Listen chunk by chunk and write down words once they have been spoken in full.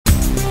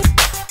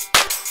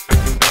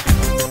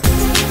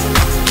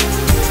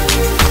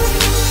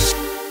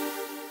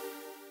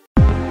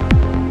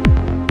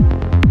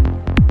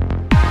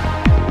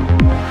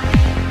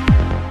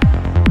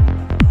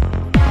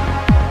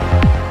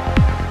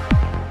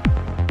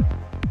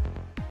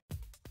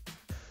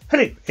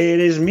Hello, it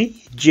is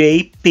me,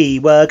 JP.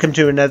 Welcome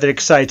to another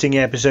exciting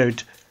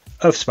episode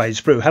of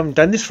Spider's Brew. Haven't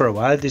done this for a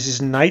while. This is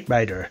Knight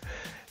Rider.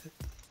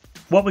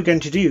 What we're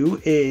going to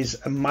do is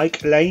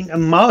Mike Lane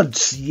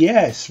mods.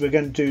 Yes, we're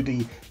going to do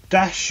the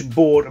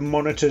dashboard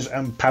monitors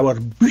and power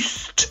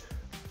boost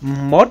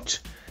mod,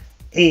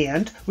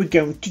 and we're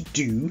going to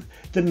do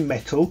the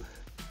metal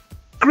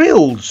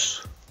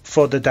grills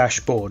for the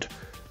dashboard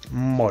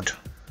mod.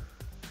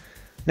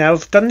 Now,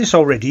 I've done this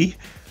already.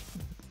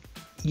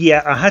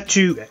 Yeah, I had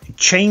to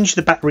change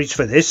the batteries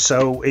for this,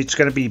 so it's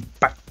going to be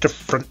back to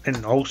front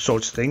and all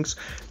sorts of things.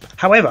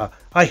 However,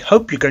 I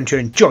hope you're going to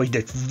enjoy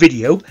this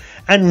video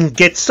and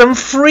get some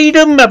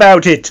freedom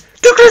about it.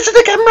 Too close to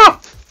the camera!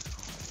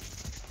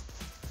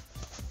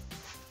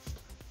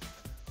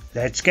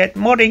 Let's get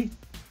modding.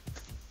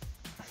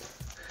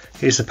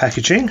 Here's the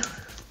packaging.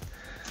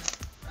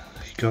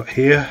 You got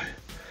here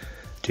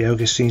the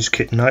Augustine's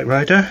Kit Knight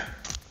Rider,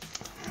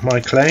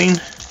 Mike Lane,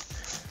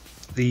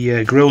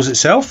 the grills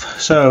itself.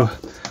 So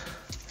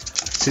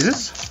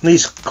scissors.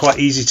 These are quite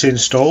easy to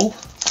install.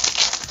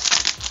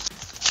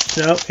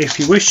 So if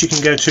you wish, you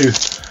can go to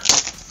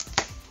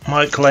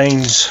Mike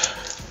Lane's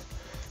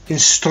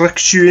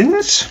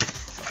instructions,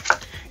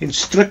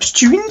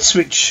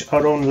 which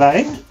are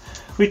online,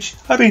 which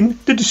are in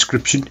the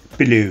description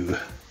below.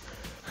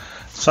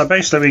 So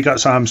basically we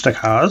got some hamster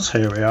cars.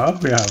 Here we are.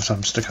 We have some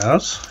hamster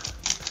cars.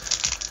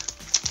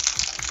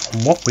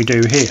 And what we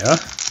do here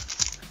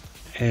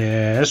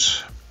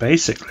is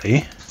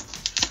basically,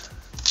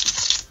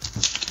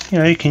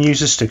 you can use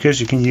the stickers,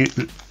 you can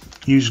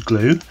use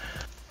glue.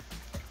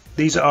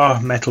 These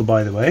are metal,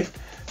 by the way,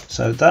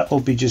 so that will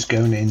be just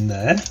going in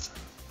there.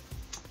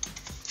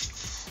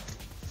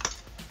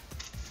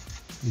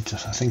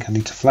 I think I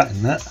need to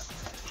flatten that,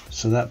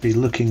 so that'd be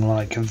looking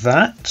like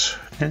that.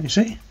 Can you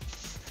see?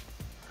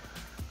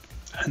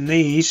 And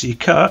these you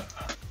cut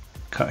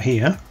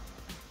here,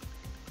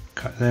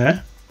 cut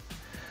there,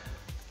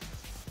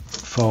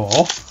 for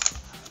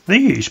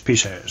these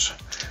pieces.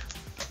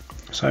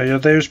 So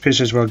those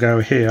pieces will go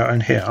here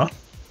and here,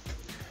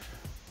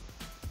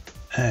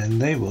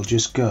 and they will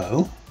just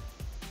go,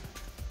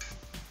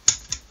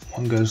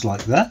 one goes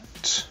like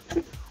that.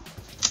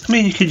 I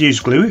mean, you could use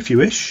glue if you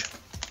wish,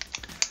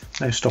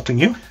 no stopping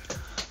you.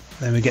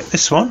 Then we get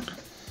this one.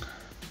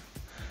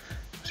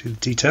 See the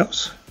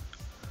details?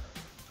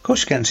 Of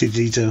course you can't see the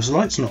details, the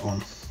light's not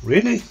on.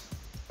 Really?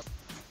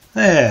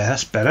 There,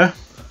 that's better.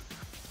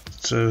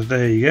 So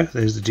there you go,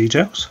 there's the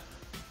details.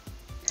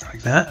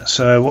 Like that.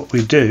 So what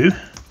we do,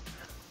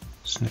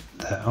 snip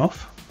that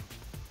off.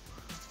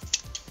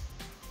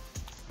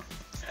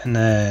 And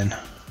then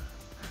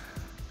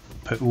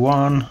put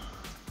one,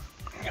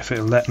 if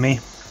it'll let me.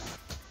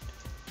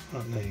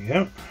 Right, there you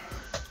go.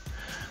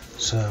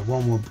 So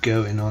one will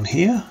go in on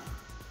here,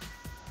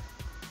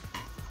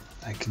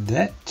 like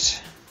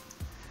that.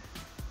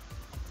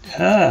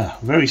 Ah,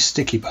 very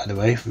sticky, by the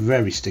way,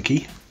 very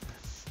sticky,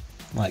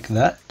 like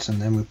that. And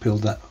then we peel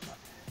that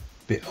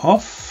bit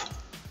off.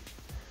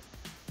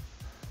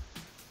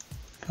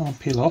 Come on,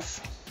 peel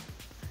off.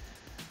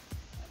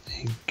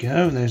 There you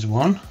go, there's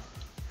one.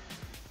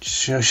 Just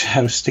shows you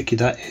how sticky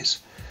that is.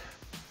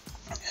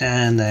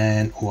 And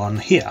then one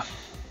here.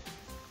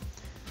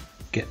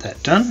 Get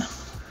that done.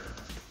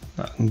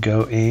 That can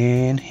go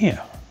in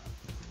here.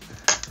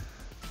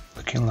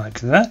 Looking like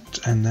that,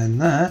 and then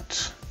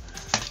that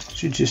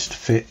should just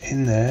fit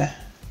in there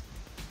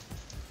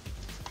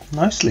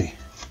nicely.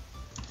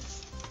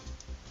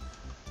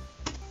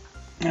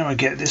 Now I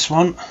get this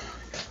one.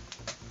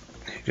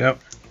 There you go.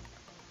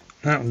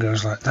 That one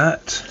goes like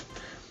that,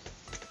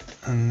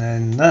 and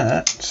then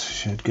that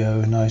should go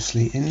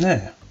nicely in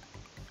there.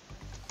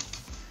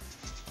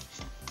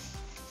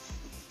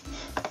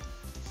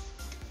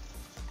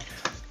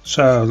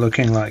 So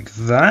looking like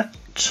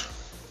that,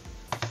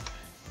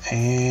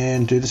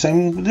 and do the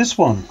same with this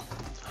one.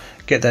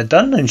 Get that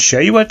done and show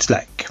you what it's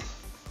like.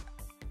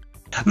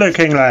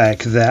 Looking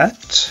like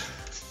that.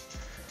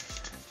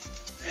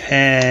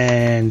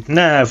 And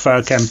now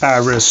for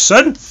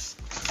comparison,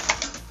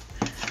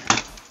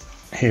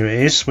 here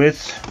it is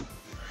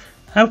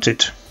without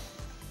it.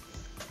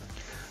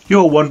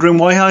 You're wondering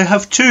why I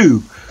have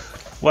two.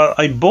 Well,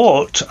 I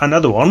bought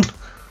another one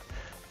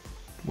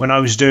when I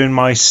was doing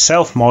my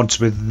self mods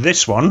with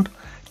this one,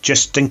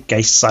 just in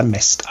case I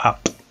messed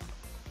up.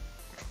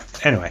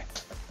 Anyway,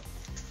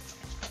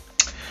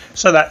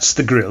 so that's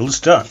the grills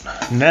done.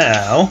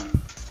 Now,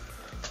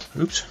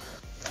 oops,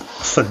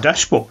 for the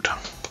dashboard.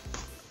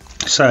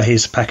 So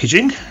here's the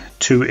packaging,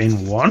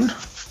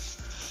 2-in-1.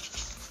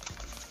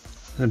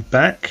 The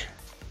back,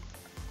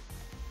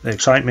 the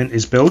excitement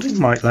is building,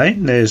 Mike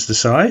Lane. There's the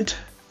side.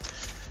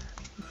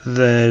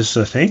 There's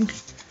the thing.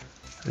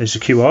 There's a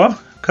QR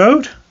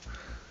code.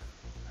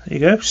 There you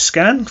go,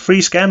 scan,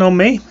 free scan on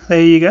me.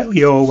 There you go,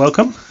 you're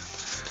welcome.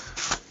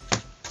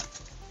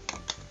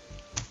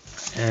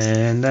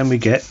 And then we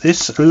get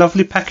this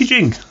lovely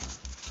packaging.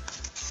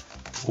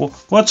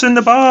 What's in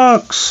the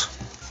box?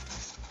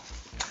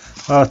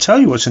 Well, I'll tell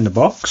you what's in the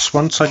box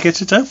once I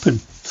get it open.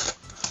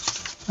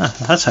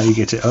 That's how you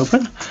get it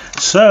open.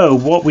 So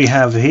what we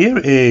have here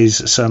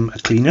is some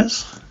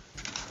cleaners,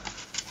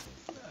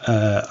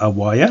 a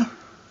wire,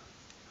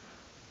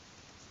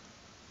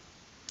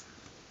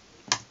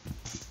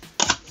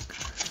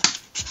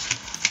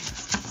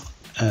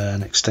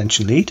 an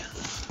extension lead.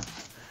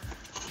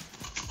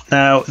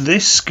 Now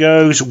this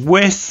goes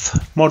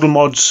with Model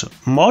Mods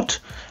mod,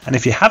 and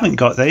if you haven't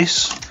got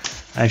this,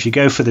 and if you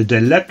go for the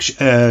deluxe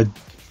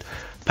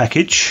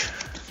package,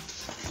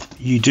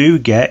 you do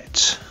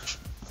get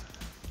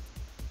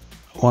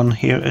one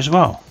here as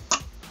well.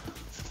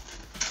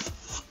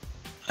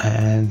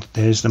 And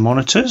there's the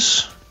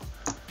monitors,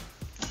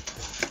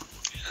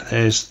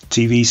 there's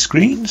TV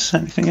screens.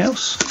 Anything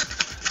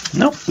else?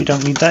 Nope, we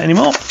don't need that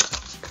anymore.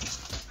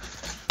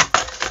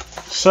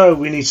 So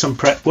we need some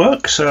prep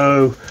work.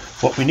 So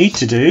what we need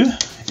to do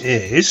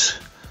is,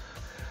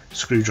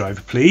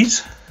 screwdriver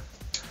please,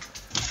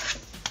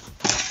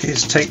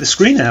 is take the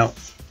screen out.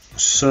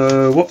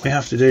 So what we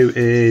have to do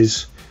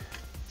is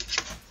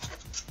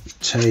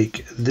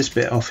take this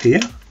bit off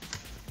here.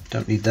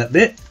 Don't need that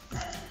bit.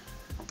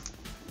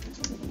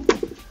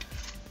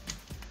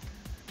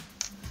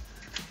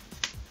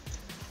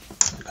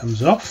 That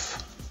comes off.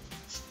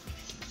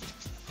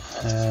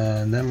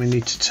 And then we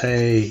need to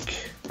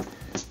take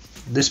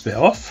this bit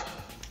off.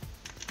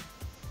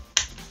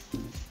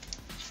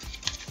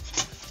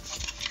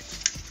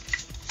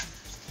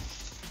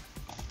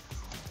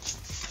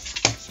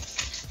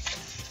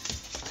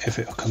 If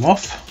it'll come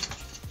off.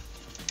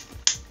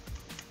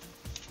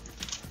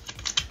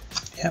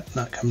 Yep,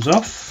 that comes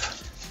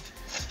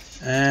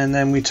off. And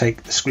then we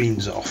take the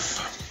screens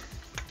off.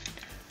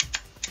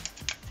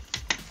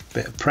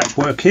 Bit of prep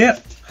work here.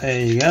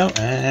 There you go.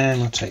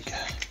 And we'll take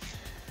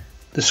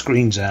the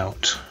screens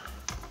out.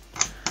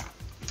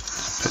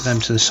 Put them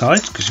to the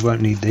side because you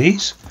won't need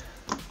these.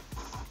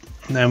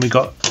 And then we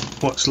got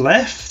what's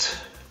left.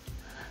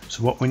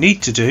 So what we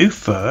need to do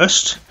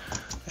first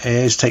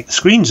is take the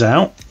screens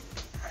out.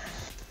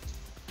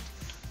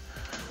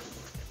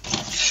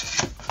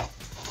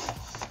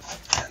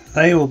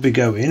 They will be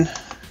going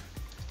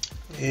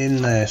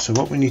in there. So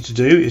what we need to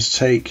do is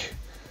take,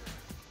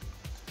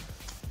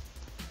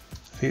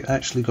 we've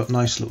actually got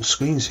nice little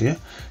screens here.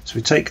 So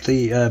we take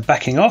the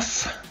backing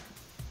off,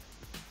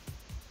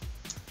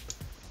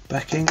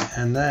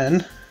 and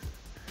then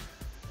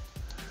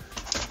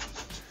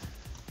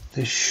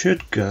this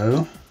should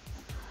go,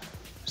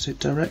 is it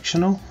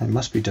directional? It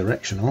must be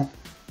directional.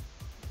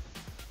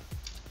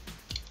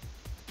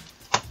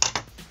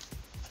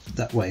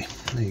 That way,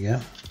 there you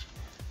go.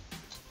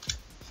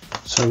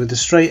 So with the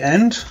straight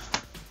end,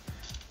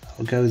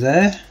 I'll go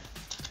there.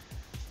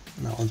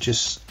 That will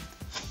just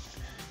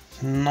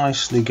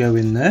nicely go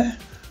in there.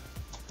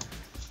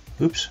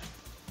 Oops.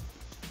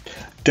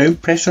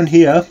 Don't press on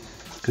here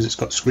because it's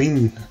got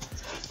screen.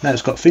 Now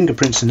it's got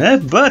fingerprints in there,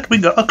 but we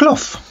got a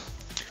cloth.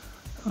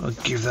 I'll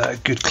give that a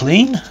good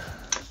clean.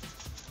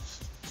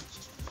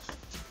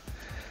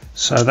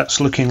 So that's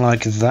looking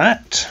like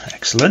that.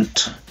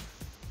 Excellent.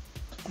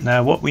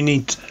 Now what we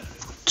need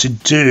to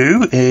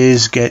do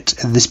is get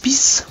this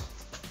piece,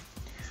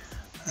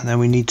 and then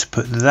we need to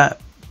put that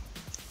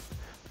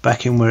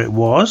back in where it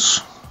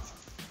was.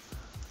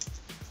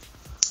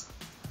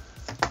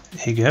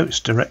 Here you go, it's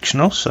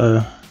directional,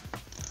 so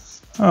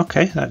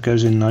okay, that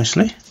goes in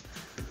nicely.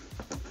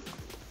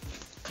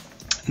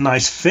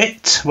 Nice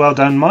fit, well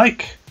done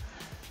Mike.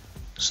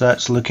 So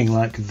that's looking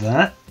like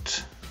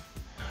that.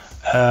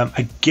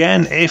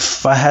 Again,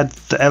 if I had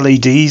the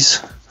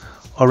LEDs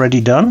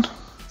already done,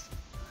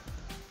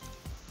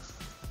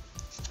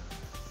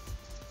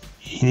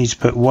 you need to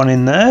put one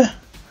in there,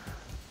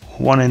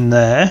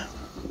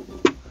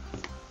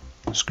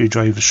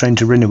 screwdriver strain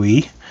to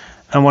Renoir,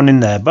 and one in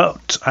there,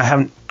 but I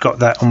haven't got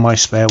that on my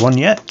spare one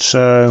yet,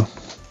 so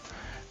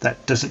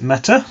that doesn't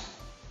matter.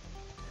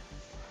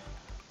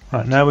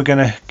 Right, now we're going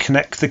to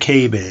connect the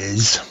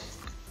cables.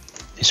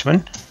 This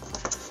one,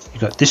 you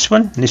got this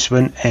one,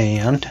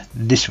 and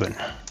this one.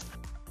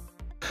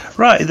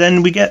 Right,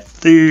 then we get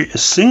the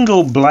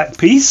single black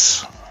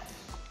piece,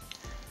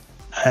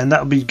 and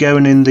that'll be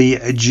going in the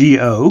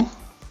GO.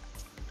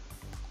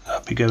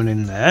 That'll be going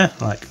in there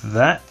like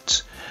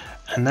that.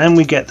 And then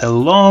we get the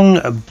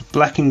long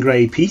black and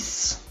grey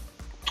piece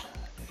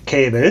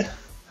cable,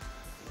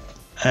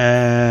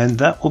 and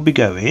that will be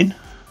going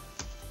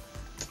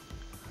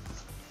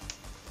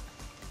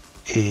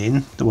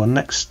in the one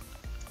next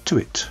to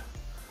it.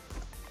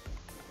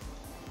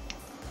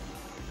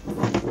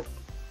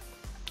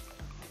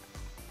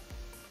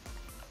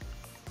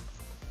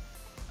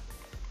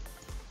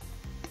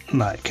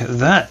 Like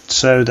that.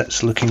 So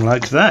that's looking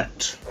like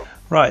that.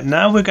 Right,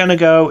 now we're going to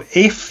go,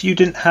 if you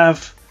didn't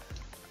have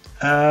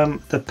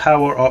the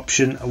power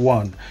option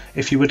 1,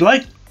 if you would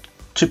like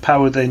to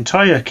power the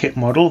entire kit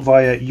model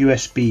via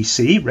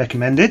USB-C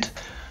recommended,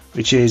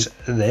 which is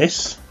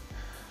this,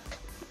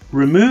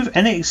 remove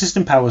any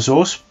existing power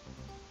source,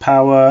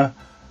 power,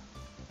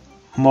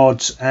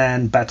 mods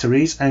and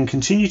batteries, and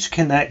continue to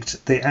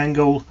connect the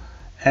Angle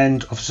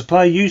end of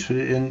supply used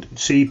within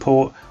C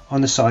port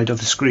on the side of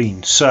the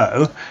screen.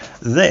 So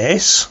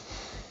this,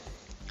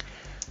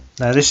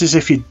 now this is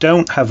if you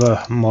don't have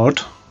a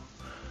mod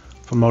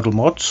for Model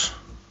Mods,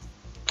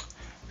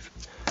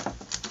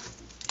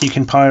 you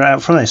can power it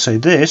out from this. So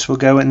this will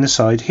go in the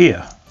side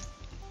here.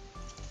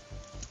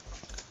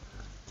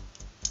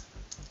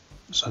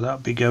 So that'll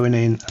be going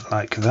in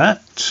like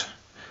that.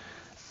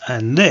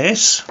 And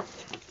this,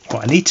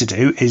 what I need to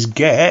do is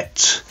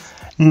get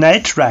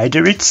Knight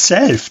Rider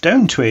itself,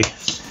 don't we?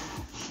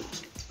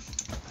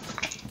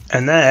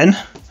 And then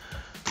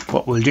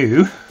what we'll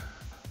do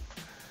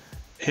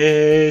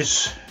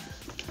is,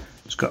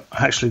 it's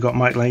actually got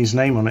Mike Lane's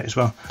name on it as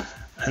well.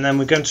 And then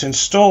we're going to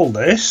install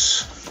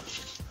this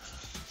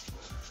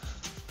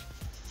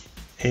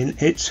in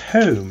its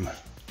home,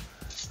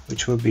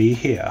 which will be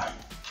here.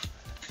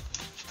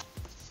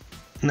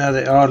 Now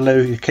they are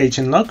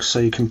locating logs, so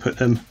you can put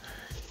them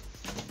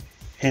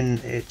in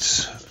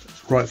its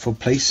rightful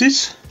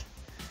places.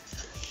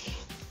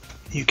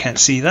 You can't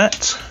see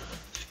that,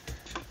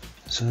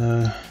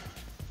 so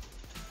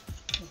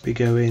we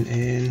go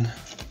in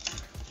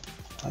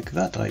like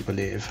that, I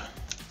believe.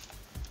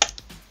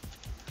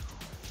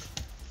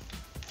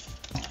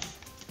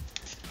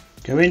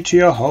 Go into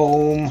your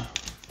home.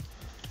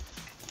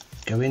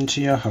 Go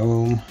into your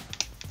home.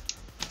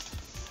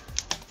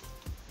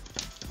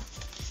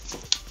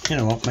 You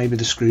know what, maybe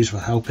the screws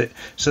will help it.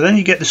 So then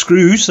you get the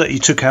screws that you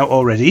took out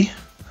already.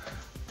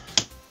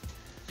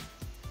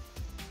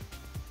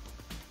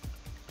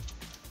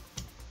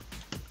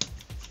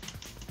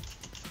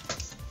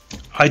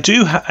 I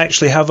do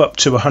actually have up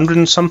to 100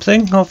 and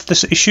something of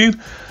this issue,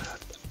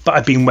 but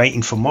I've been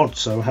waiting for mods,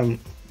 so I haven't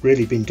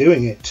really been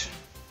doing it.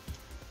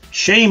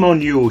 Shame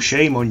on you,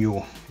 shame on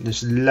you.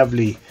 This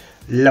lovely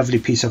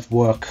piece of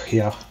work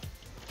here.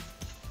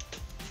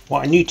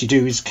 What I need to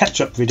do is catch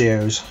up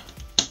videos.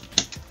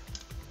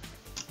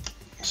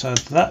 So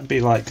that'd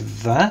be like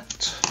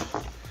that.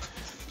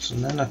 So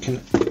then I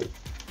can,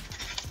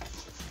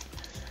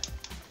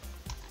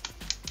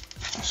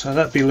 so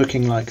that'd be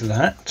looking like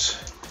that.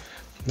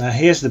 Now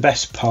here's the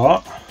best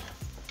part.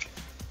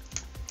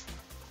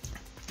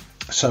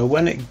 So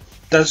when it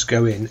does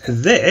go in,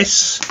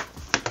 this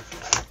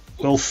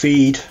will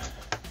feed,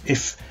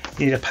 if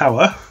you need a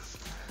power,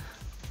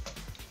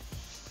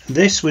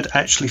 this would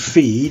actually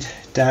feed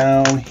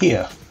down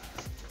here.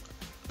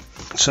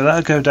 So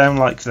that'll go down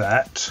like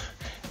that.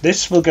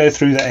 This will go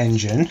through the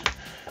engine,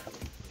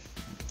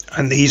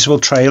 and these will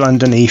trail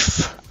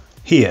underneath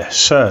here.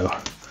 So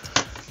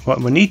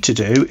what we need to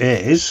do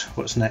is,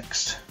 what's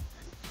next?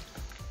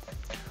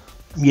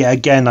 Yeah,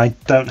 again, I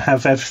don't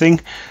have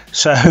everything.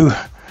 So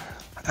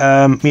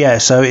yeah,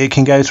 so it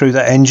can go through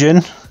the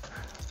engine.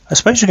 I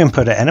suppose you can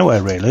put it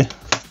anywhere really.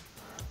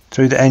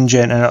 Through the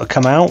engine, and it'll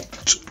come out.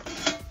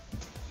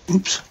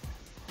 Oops.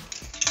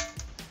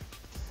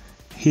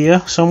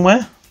 Here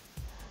somewhere.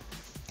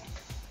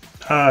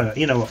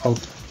 You know what, I'll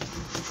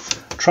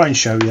try and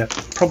show you.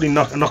 Probably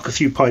knock a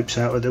few pipes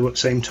out at the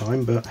same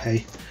time, but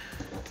hey.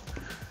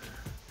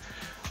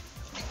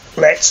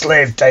 Let's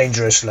live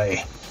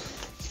dangerously.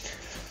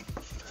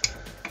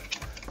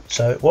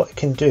 So what it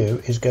can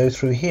do is go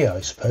through here,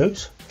 I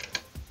suppose.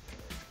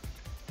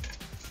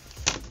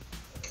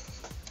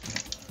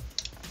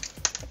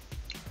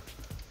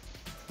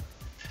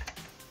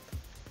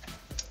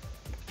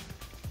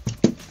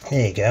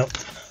 There you go.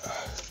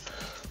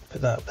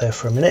 Put that up there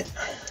for a minute.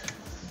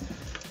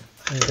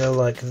 And go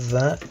like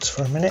that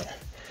for a minute.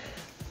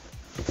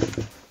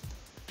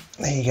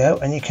 There you go,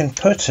 and you can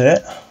put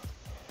it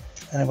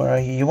anywhere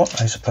you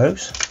want, I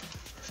suppose,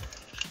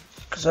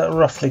 because that'll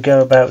roughly go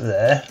about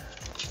there.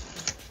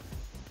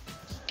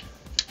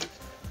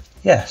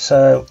 Yeah,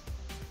 so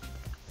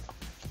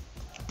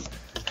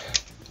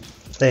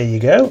there you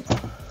go.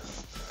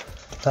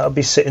 That'll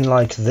be sitting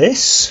like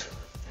this,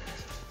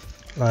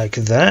 like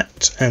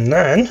that, and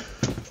then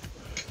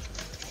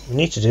what we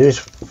need to do is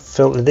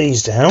filter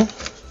these down.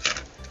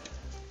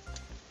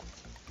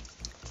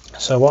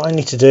 So what I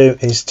need to do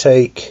is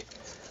take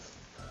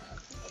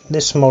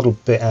this model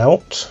bit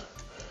out,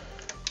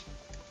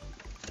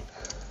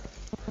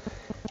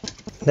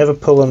 never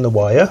pull on the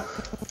wire,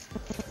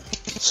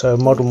 so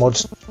Model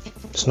Mods,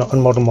 it's not on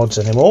Model Mods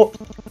anymore.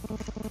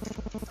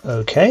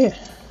 Okay,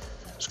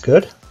 that's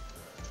good.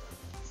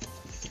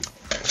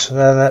 So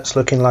now that's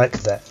looking like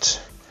that.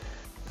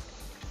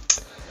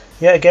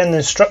 Yeah, again, the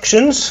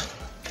instructions,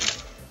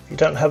 if you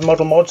don't have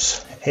Model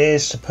Mods,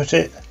 is to put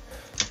it,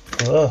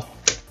 oh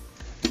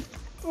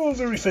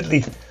very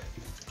fiddly,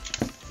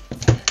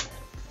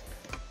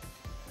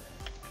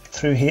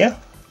 through here.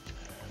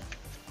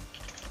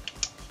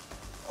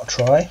 I'll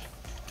try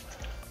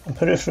and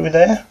put it through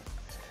there,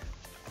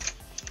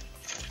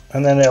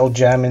 and then it'll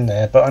jam in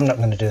there, but I'm not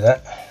going to do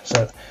that.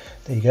 So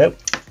there you go.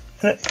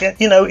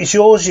 You know, it's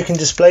yours, you can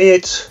display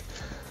it,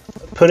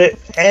 put it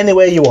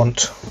anywhere you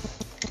want,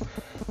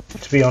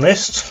 to be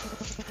honest.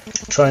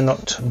 Try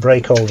not to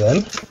break all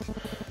them.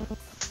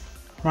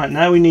 Right,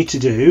 now we need to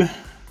do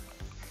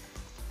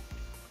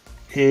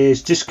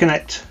is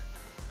disconnect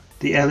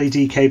the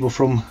LED cable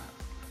from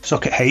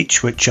socket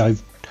H, which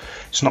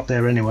it's not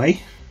there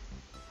anyway.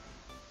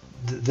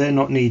 They're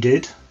not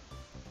needed.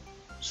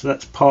 So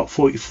that's part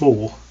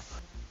 44.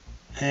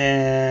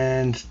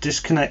 And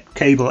disconnect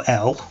cable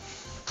L.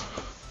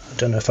 I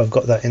don't know if I've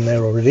got that in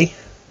there already.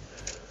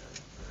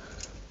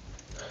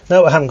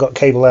 No, I haven't got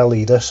cable L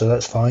either, so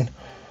that's fine.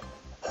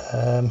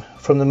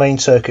 From the main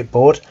circuit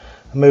board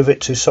and move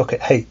it to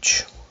socket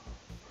H.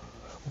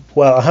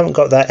 Well, I haven't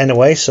got that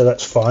anyway, so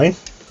that's fine.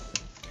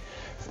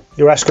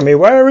 You're asking me,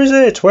 where is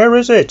it? Where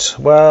is it?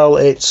 Well,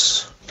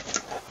 it's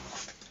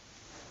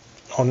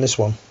on this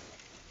one.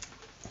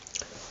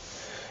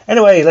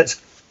 Anyway,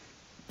 let's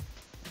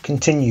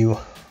continue.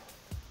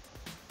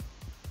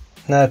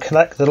 Now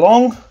connect the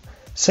long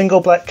single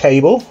black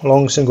cable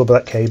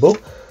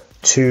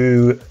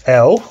to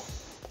L.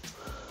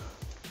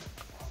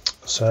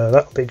 So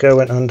that'll be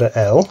going under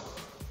L,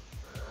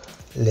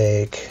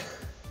 leg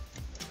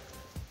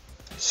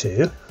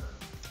 2.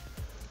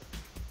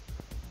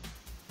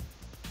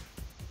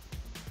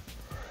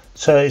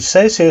 So it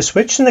says here,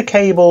 switching the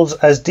cables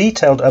as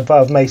detailed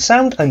above may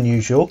sound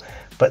unusual,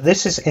 but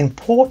this is an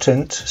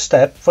important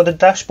step for the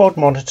dashboard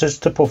monitors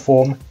to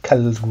perform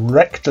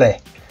correctly.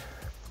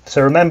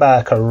 So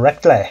remember,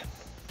 correctly.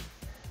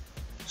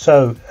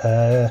 So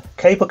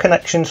cable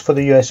connections for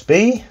the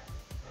USB.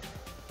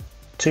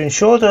 To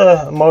ensure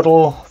the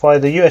model via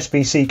the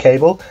USB-C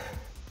cable,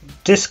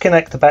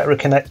 disconnect the battery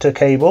connector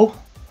cable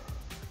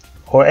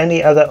or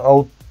any other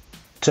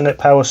alternate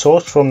power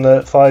source from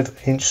the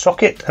 5-inch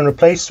socket and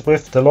replace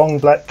with the long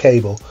black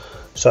cable.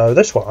 So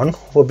this one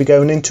will be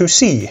going into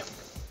C.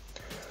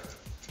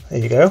 There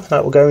you go,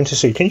 that will go into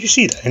C. Can you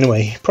see that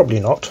anyway? Probably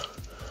not.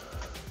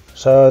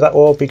 So that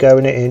will be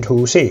going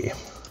into C.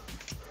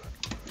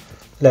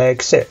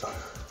 Leg 6.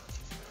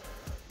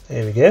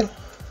 There we go.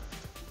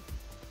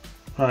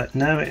 Right,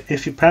 now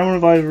if you're powering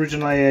via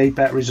original AA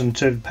batteries on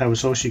turbine power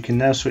source, you can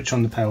now switch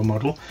on the power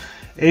model.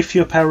 If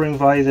you're powering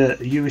via the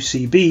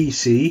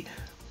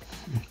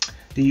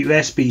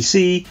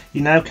USB-C,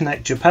 you now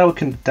connect your power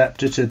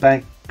adapter to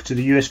the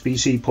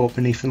USB-C port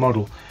beneath the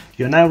model.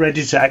 You're now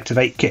ready to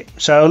activate kit.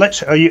 So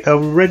are we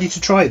ready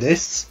to try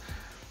this?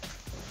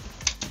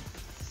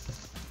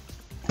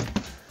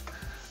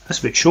 That's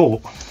a bit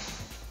short.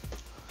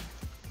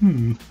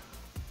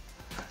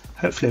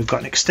 Hopefully I've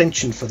got an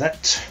extension for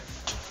that.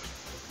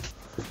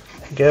 There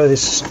we go,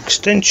 this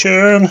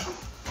extension.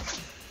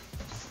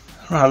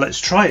 Right, let's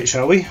try it,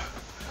 shall we?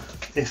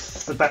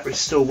 If the batteries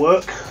still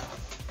work.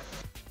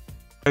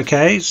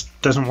 Okay, it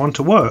doesn't want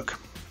to work.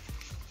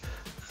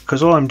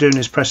 Because all I'm doing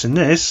is pressing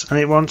this and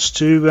it wants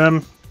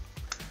to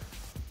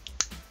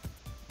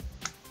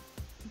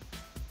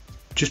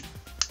just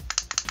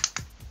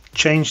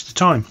change the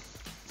time.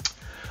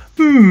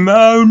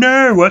 Oh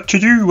no, what to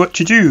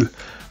do?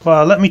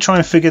 Well, let me try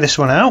and figure this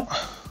one out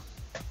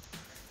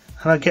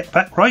and I'll get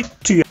back right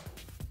to you.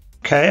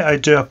 Okay, I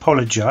do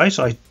apologise.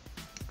 I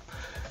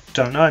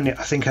don't know,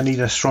 I think I need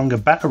a stronger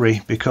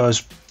battery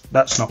because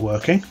that's not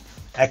working.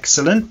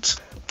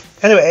 Excellent.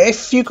 Anyway,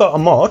 if you got a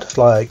mod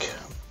like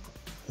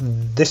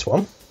this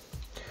one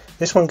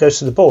goes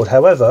to the board.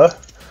 However,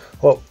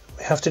 what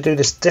we have to do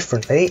this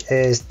differently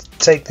is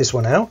take this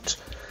one out,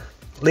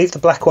 leave the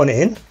black one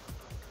in,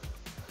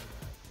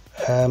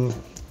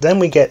 then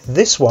we get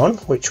this one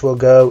which will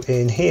go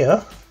in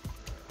here,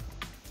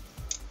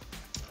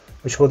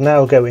 which will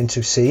now go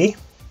into C.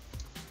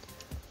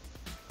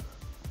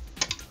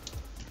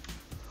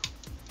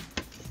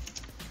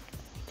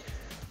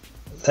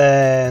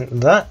 Then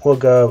that will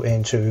go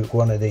into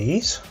one of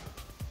these,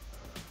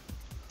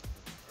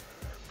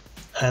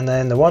 and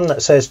then the one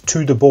that says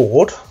to the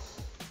board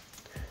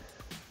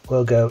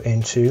will go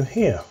into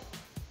here.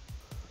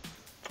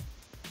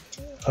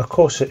 Of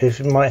course,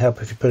 it might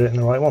help if you put it in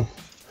the right one.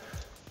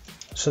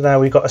 So now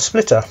we've got a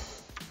splitter.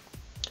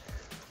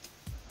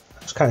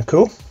 That's kind of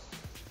cool.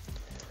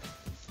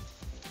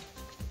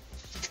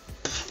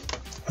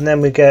 And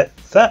then we get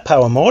that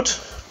power mod.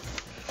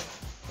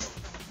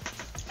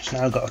 So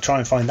now I've got to try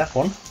and find that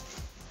one.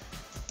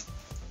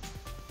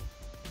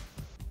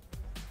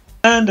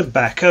 And I'm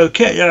back.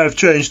 Okay, I've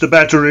changed the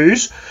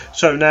batteries.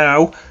 So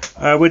now,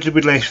 where did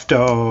we left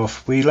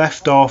off? We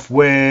left off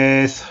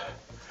with...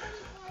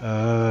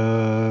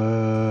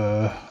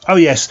 oh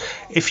yes,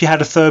 if you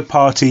had a third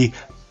party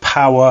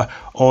power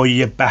or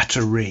your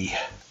battery.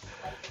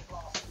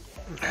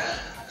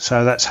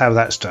 So that's how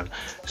that's done.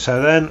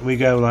 So then we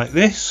go like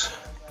this.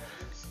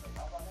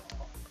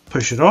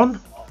 Push it on.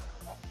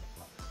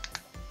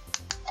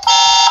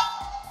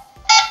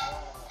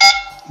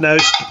 No,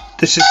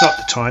 this is not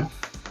the time.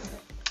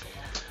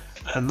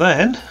 And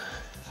then,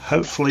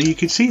 hopefully you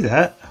can see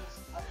that.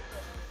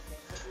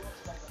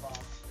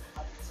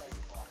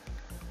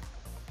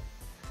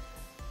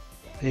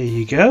 There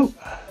you go.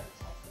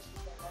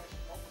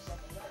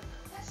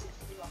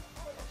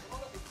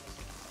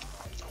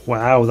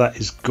 Wow, that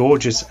is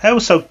gorgeous. Oh,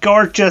 so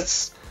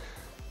gorgeous.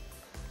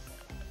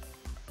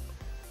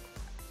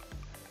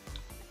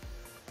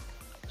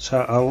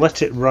 So I'll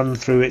let it run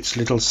through its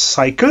little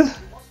cycle.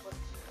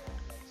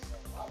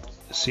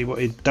 see what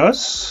it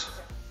does.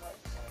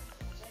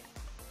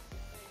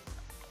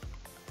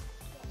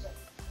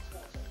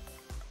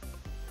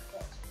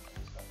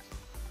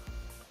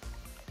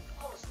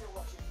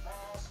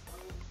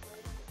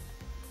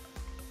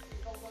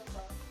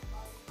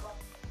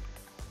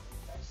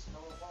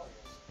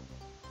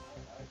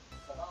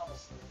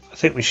 I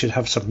think we should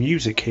have some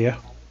music here.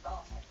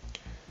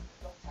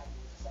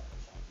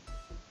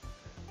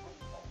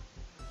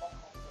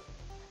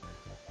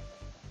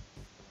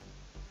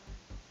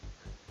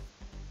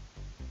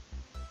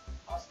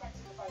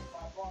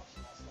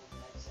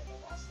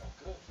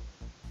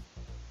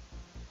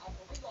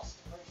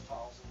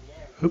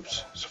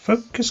 Oops, so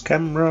focus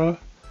camera,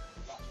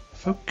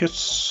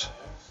 focus,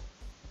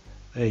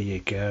 there you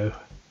go.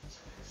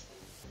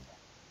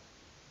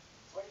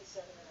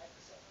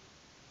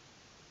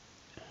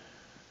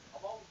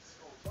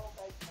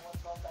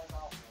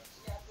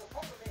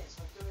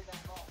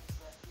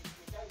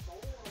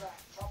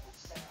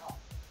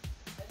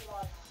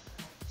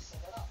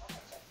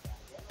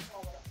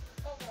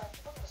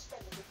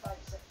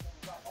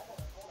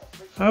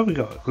 Oh, we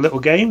got a little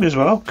game as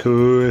well,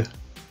 cool.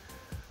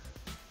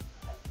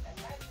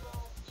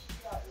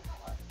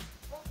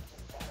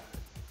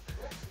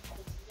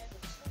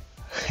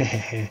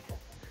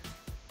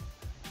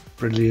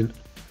 Brilliant.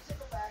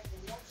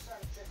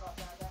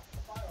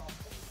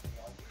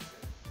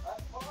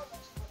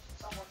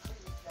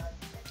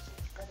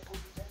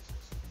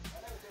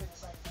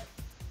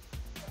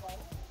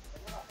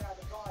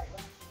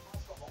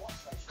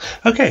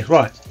 Okay,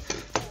 right.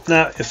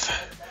 Now, if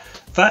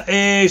that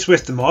is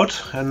with the mod,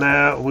 and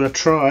now we'll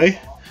try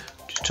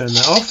to turn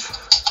that off.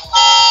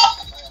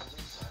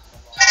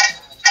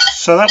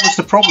 So that was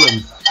the problem,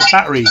 the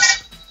batteries.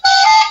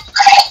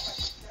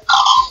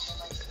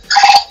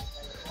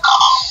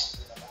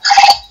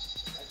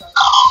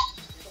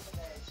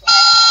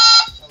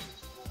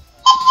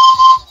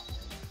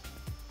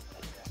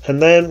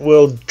 And then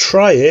we'll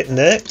try it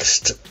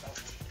next.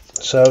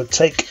 So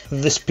take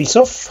this piece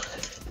off,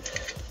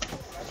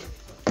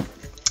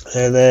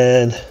 and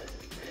then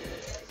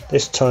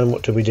this time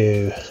what do we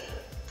do?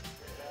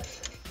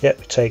 Yep,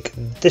 we take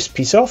this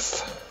piece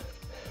off.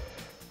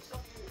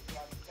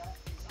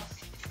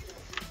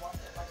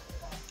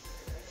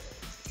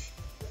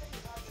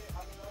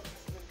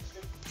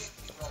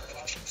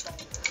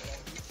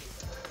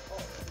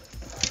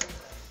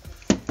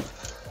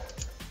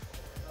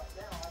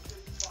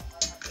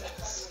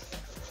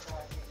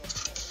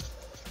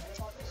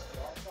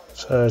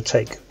 So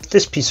take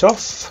this piece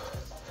off.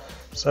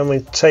 So we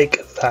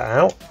take that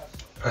out,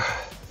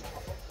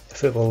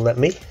 if it will let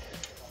me.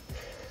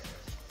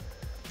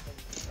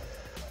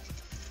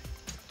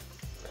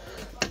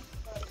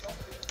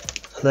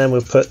 And then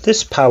we'll put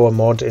this power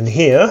mod in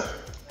here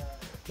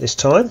this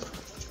time.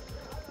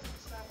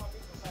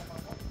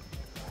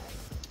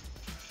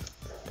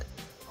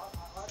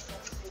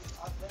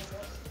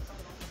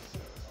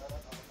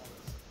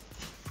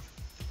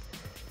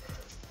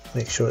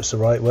 Make sure it's the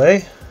right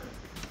way.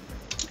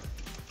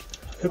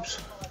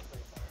 Oops.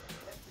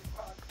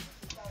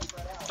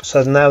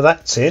 So now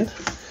that's in,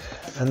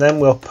 and then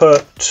we'll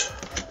put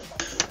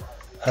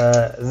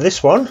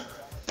this one.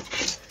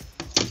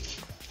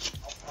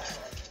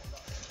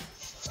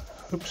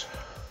 Oops.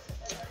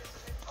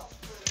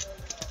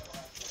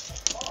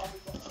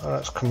 Oh,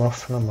 that's come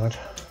off, never mind.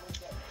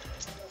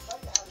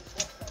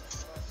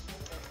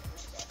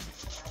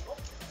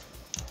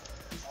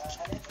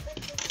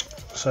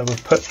 So we'll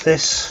put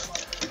this.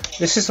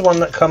 This is the one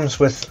that comes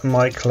with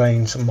Mike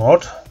Lane's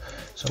mod.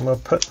 So we'll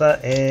put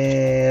that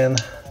in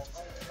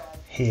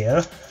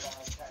here.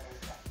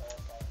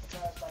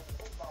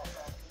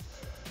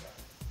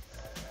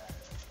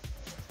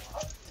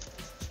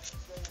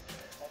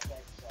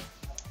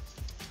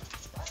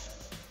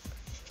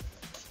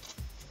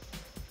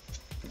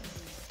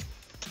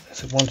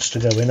 As it wants to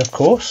go in, of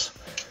course.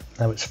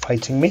 Now it's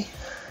fighting me.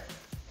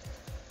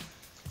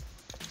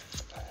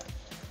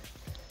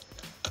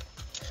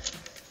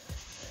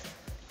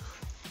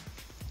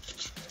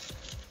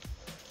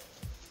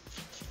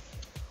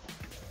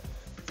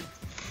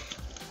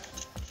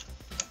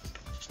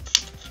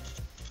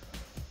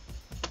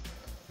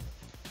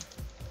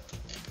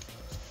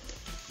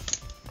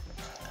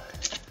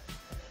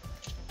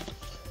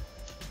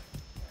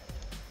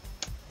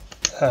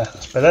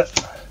 That's better.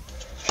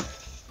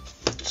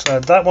 So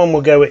that one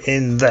will go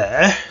in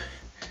there.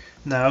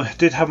 Now I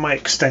did have my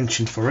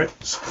extension for it,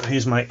 so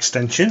here's my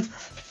extension.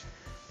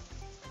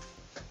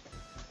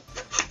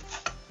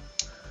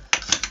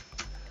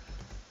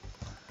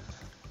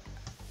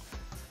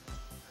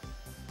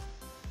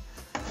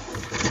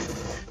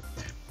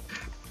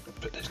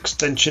 Put the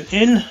extension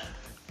in,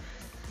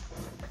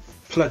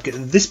 plug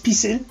this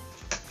piece in.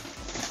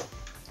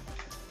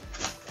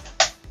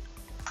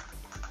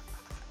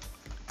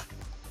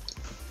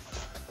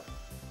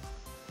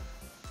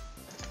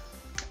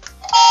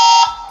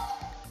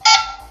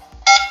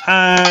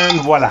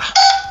 And voila.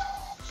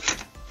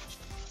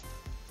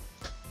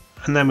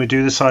 And then we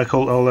do the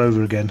cycle all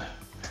over again.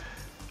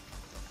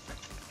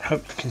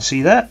 Hope you can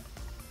see that.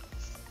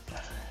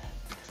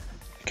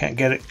 Can't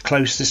get it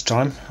close this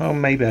time. Oh,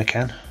 maybe I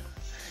can.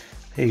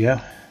 There you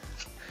go.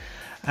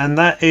 And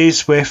that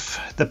is with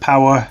the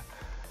power.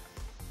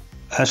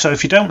 So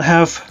if you don't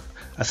have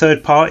a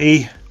third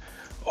party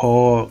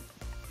or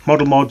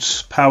Model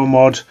Mods power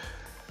mod,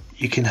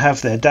 you can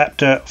have the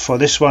adapter for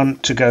this one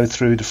to go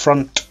through the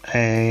front,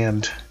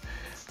 and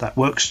that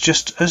works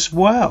just as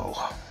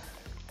well.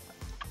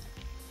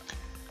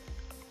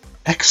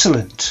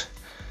 Excellent.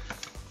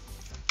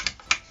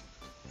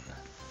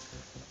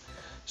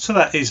 So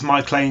that is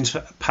Mike Lane's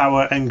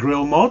power and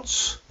grill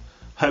mods.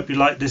 Hope you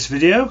liked this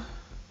video,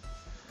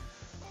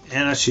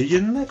 and I'll see you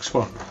in the next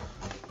one.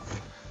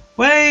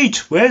 Wait,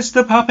 where's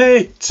the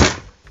puppet?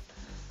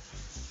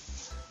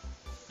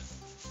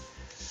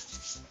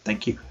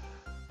 Thank you.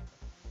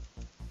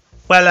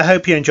 Well, I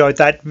hope you enjoyed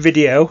that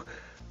video.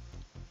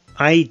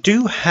 I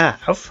do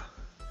have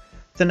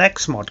the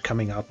next mod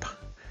coming up,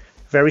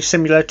 very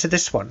similar to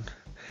this one.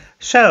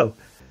 So,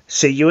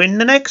 see you in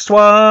the next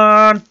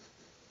one.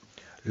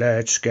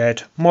 Let's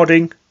get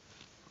modding.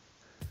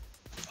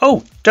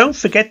 Oh, don't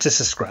forget to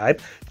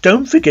subscribe.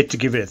 Don't forget to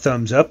give it a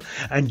thumbs up.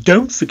 And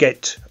don't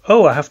forget...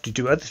 Oh, I have to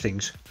do other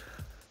things.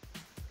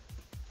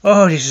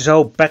 Oh, this is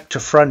all back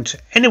to front.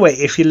 Anyway,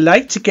 if you'd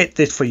like to get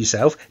this for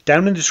yourself,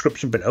 down in the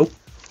description below,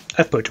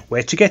 I've put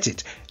where to get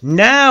it.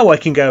 Now I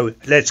can go,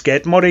 let's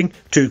get modding,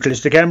 too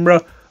close to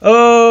camera.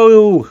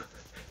 Oh,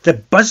 the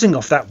buzzing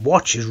of that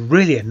watch is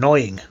really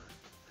annoying.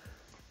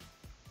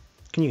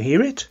 Can you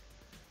hear it?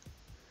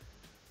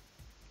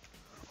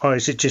 Or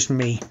is it just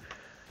me?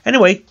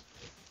 Anyway,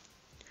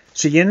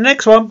 see you in the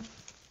next one.